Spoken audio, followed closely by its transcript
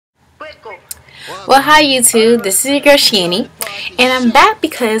Well, hi YouTube, this is your girl Shanny, and I'm back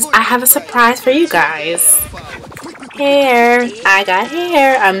because I have a surprise for you guys. Hair. I got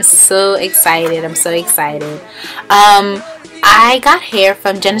hair. I'm so excited. I got hair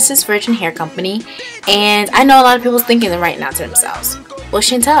from Genesis Virgin Hair Company, and I know a lot of people's thinking right now to themselves, well,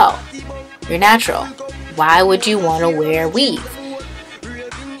 Chantel, you're natural. Why would you want to wear a weave?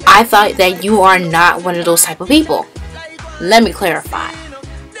 I thought that you are not one of those type of people. Let me clarify.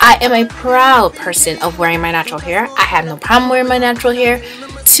 I am a proud person of wearing my natural hair. I have no problem wearing my natural hair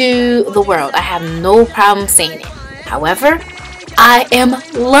to the world. I have no problem saying it. However, I am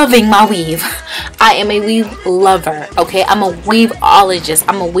loving my weave. I am a weave lover, okay? I'm a weaveologist.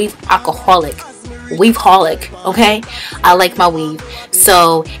 I'm a weave alcoholic. Weaveholic, okay? I like my weave.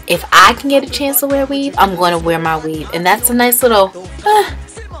 So if I can get a chance to wear weave, I'm going to wear my weave. And that's a nice little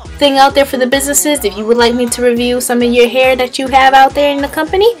thing out there for the businesses. If you would like me to review some of your hair that you have out there in the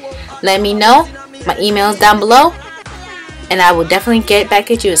company, let me know. My email is down below, and I will definitely get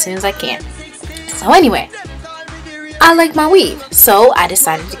back at you as soon as I can. So anyway, I like my weave, so I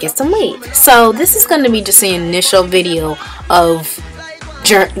decided to get some weave. So this is going to be just the initial video of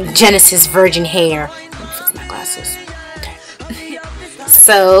Genesis Virgin Hair. Let me fix my glasses. Okay.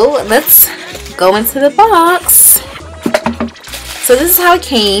 So let's go into the box. So this is how it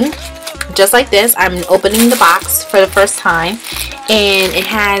came, just like this. I'm opening the box for the first time, and it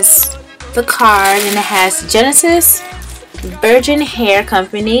has the card, and it has Genesis Virgin Hair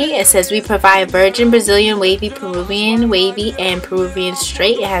Company. It says we provide virgin, Brazilian wavy, Peruvian wavy, and Peruvian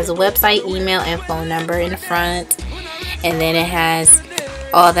straight. It has a website, email, and phone number in the front, and then it has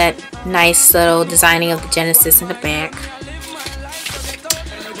all that nice little designing of the Genesis in the back.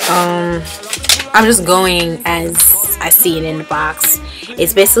 I'm just going as I see it in the box.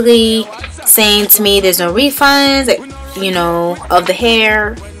 It's basically saying to me there's no refunds, you know, of the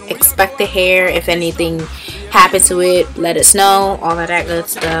hair. Expect the hair. If anything happened to it, let us know. All of that good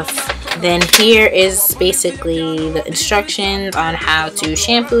stuff. Then here is basically the instructions on how to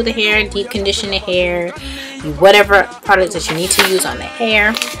shampoo the hair, deep condition the hair, whatever products that you need to use on the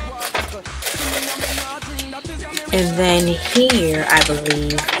hair. And then here, I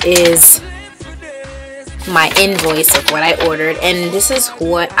believe, is my invoice of what I ordered, and this is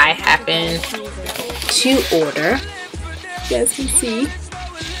what I happen to order. You guys can see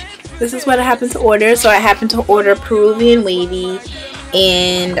this is what I happen to order. So I happen to order Peruvian Wavy,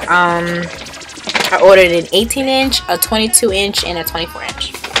 and I ordered an 18-inch, a 22-inch, and a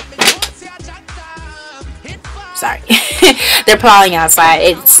 24-inch. Sorry. They're plowing outside.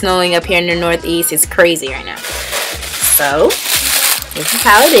 It's snowing up here in the Northeast. It's crazy right now. So this is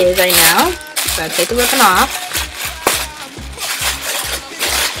how it is right now. So I take the ribbon off.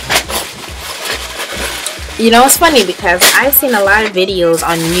 You know, it's funny because I've seen a lot of videos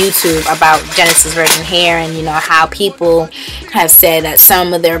on YouTube about Genesis Virgin Hair, and you know how people have said that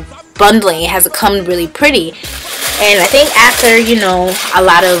some of their bundling hasn't come really pretty. And I think after, you know, a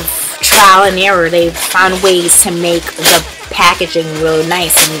lot of trial and error, they've found ways to make the packaging really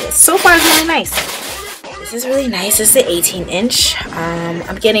nice, and so far it's really nice. This is really nice. It's the 18-inch.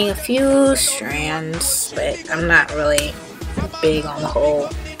 I'm getting a few strands, but I'm not really big on the whole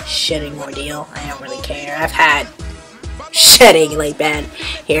shedding ordeal. I don't really care. I've had shedding, like bad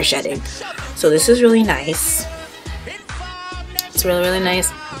hair shedding. So this is really nice. It's really, really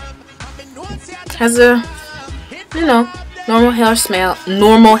nice. Has a, you know, normal hair smell.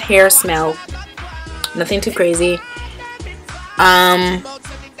 Normal hair smell. Nothing too crazy.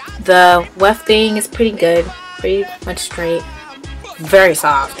 The wefting is pretty good, pretty much straight, very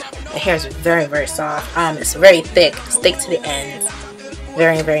soft. The hair is very, very soft. It's very thick, stick to the ends,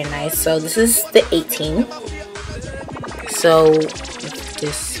 very, very nice. So this is the 18. So if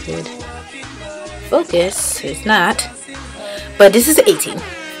this would focus, it's not, but this is the 18.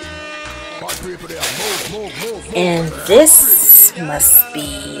 And this must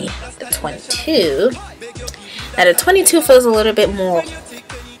be the 22. Now the 22 feels a little bit more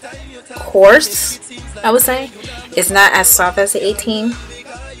coarse, I would say. It's not as soft as the 18.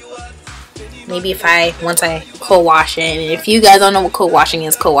 Maybe if once I co-wash it. And if you guys don't know what co-washing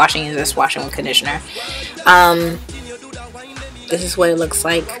is just washing with conditioner. This is what it looks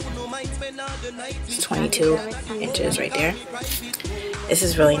like. It's 22 inches right there. This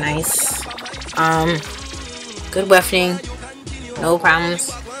is really nice. Good wefting, no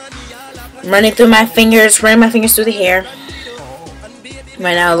problems. Running my fingers through the hair.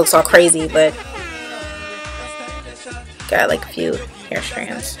 Right now it looks all crazy, but got like a few hair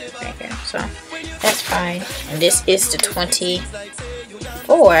strands right here, so that's fine. And this is the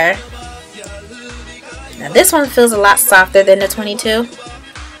 24. Now this one feels a lot softer than the 22.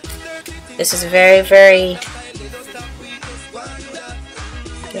 This is very, very...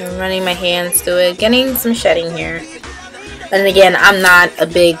 I'm running my hands through it, getting some shedding here. And again, I'm not a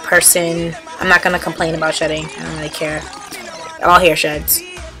big person. I'm not going to complain about shedding. I don't really care. All hair sheds,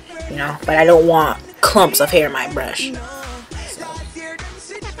 you know, but I don't want clumps of hair in my brush. So,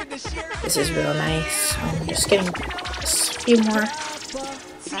 this is real nice. I'm just getting just a few more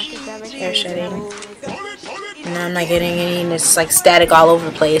hair shedding. And I'm not getting any, it's like static all over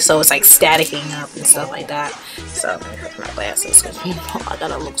the place, so it's like staticking up and stuff like that. So I'm gonna put my glasses because I thought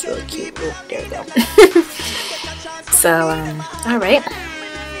it looks really cute. Ooh, there we go. So, alright.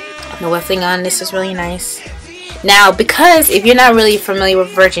 The wefting on this is really nice. Now, because if you're not really familiar with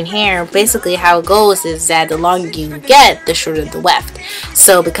virgin hair, basically how it goes is that the longer you get, the shorter the weft.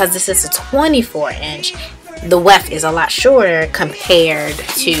 So because this is a 24-inch, the weft is a lot shorter compared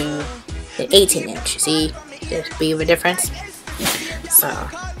to an 18-inch. See? There's a big of a difference. So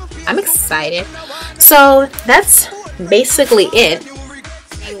I'm excited. So that's basically it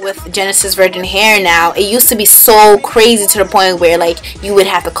with Genesis Virgin Hair now. It used to be so crazy to the point where like you would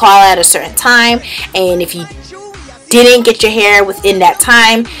have to call at a certain time, and if you didn't get your hair within that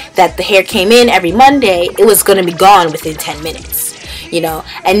time that the hair came in every Monday, it was going to be gone within 10 minutes. You know,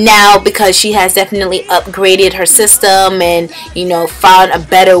 and now because she has definitely upgraded her system and, you know, found a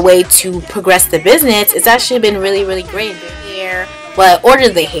better way to progress the business, it's actually been really, really great. Hair, well, I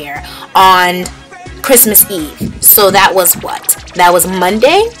ordered the hair on Christmas Eve, so that was what? That was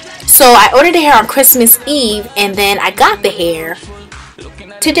Monday. So I ordered the hair on Christmas Eve, and then I got the hair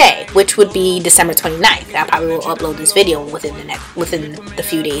today, which would be December 29th. I probably will upload this video within the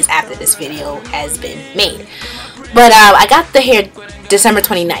few days after this video has been made. But I got the hair December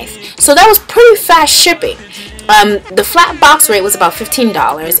 29th. So that was pretty fast shipping. The flat box rate was about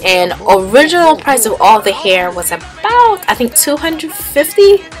 $15, and original price of all the hair was about, I think,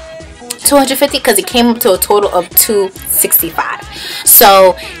 $250 because it came up to a total of $265.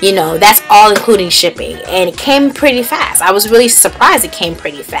 So, you know, that's all including shipping, and it came pretty fast. I was really surprised it came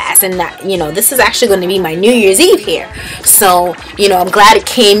pretty fast, and that, you know, this is actually going to be my New Year's Eve hair. So, you know, I'm glad it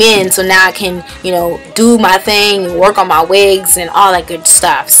came in, so now I can, you know, do my thing and work on my wigs and all that good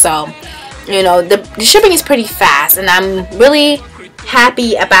stuff. So, you know, the shipping is pretty fast, and I'm really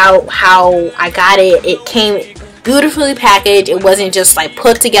happy about how I got it. It came beautifully packaged. It wasn't just like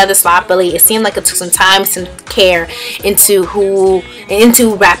put together sloppily. It seemed like it took some time, some care into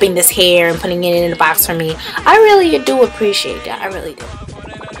wrapping this hair and putting it in the box for me. I really do appreciate that. I really do.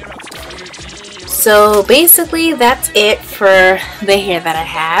 So basically that's it for the hair that I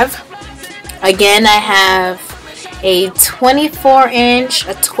have. Again, I have a 24-inch,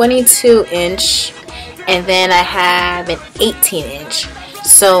 a 22-inch, and then I have an 18-inch.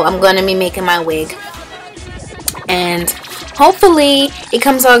 So I'm going to be making my wig, and hopefully it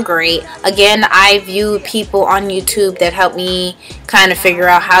comes out great. Again, I view people on YouTube that help me kind of figure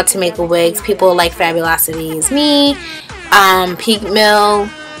out how to make a wig. People like Fabulosity's Me, Peak Mill,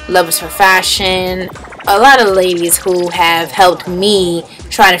 Lovers for Fashion, a lot of ladies who have helped me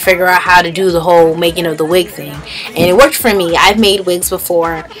trying to figure out how to do the whole making of the wig thing, and it worked for me. I've made wigs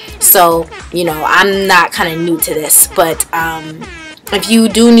before, so you know, I'm not kind of new to this. But if you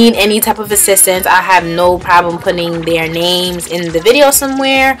do need any type of assistance, I have no problem putting their names in the video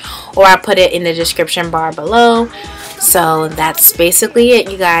somewhere, or I put it in the description bar below. So that's basically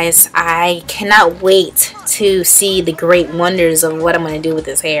it, you guys. I cannot wait to see the great wonders of what I'm going to do with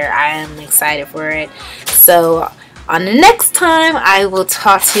this hair. I am excited for it. So on the next time, I will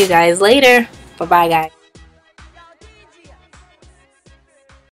talk to you guys later. Bye bye, guys.